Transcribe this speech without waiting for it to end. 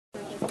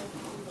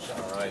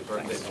nice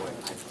birthday boy.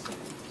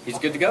 He's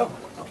good to go.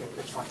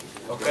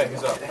 Okay,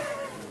 who's up?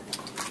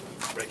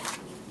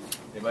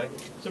 Anybody?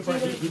 So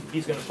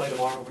he's going to play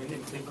tomorrow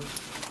in Cleveland?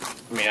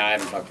 I mean, I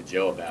haven't talked to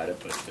Joe about it,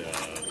 but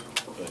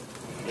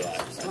yeah,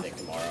 I think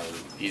tomorrow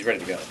he's ready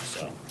to go.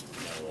 So,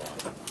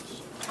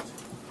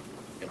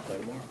 gonna play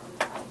tomorrow.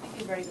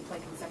 He's ready to play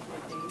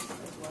consecutive days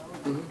as well.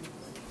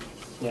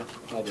 Mm-hmm. Yeah,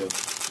 I do.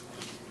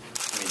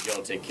 I mean, Joe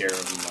will take care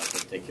of him. I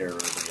can take care of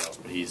everybody else,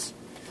 but he's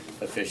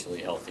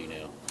officially healthy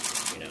now.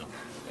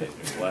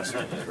 He's blessed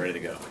and he's ready to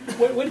go.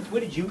 What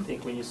did you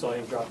think when you saw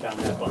him drop down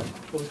that bunt?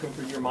 What was going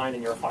through your mind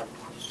and your heart?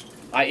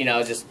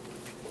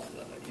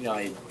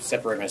 I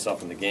separate myself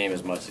from the game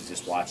as much as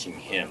just watching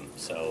him.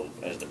 So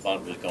as the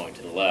bunt was going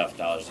to the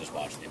left, I was just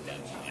watching him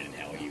down the line and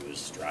how he was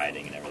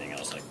striding and everything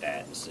else like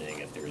that, and seeing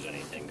if there was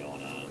anything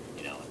going on.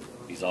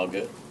 He's all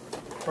good.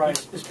 Right.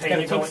 It's kind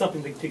of took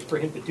something for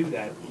him to do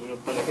that,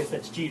 but I guess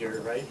that's Jeter,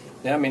 right?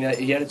 Yeah, I mean,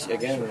 he had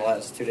again in the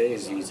last 2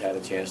 days. He's had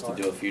a chance to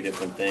do a few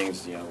different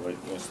things.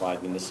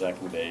 Sliding into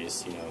second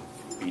base.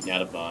 Beating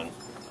out a bunt.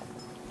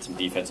 Some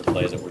defensive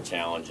plays that were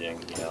challenging.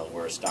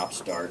 Where a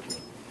stop-start.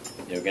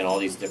 Again, all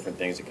these different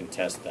things that can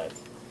test that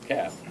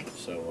calf.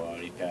 So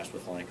he passed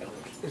with flying colors.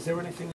 Is there anything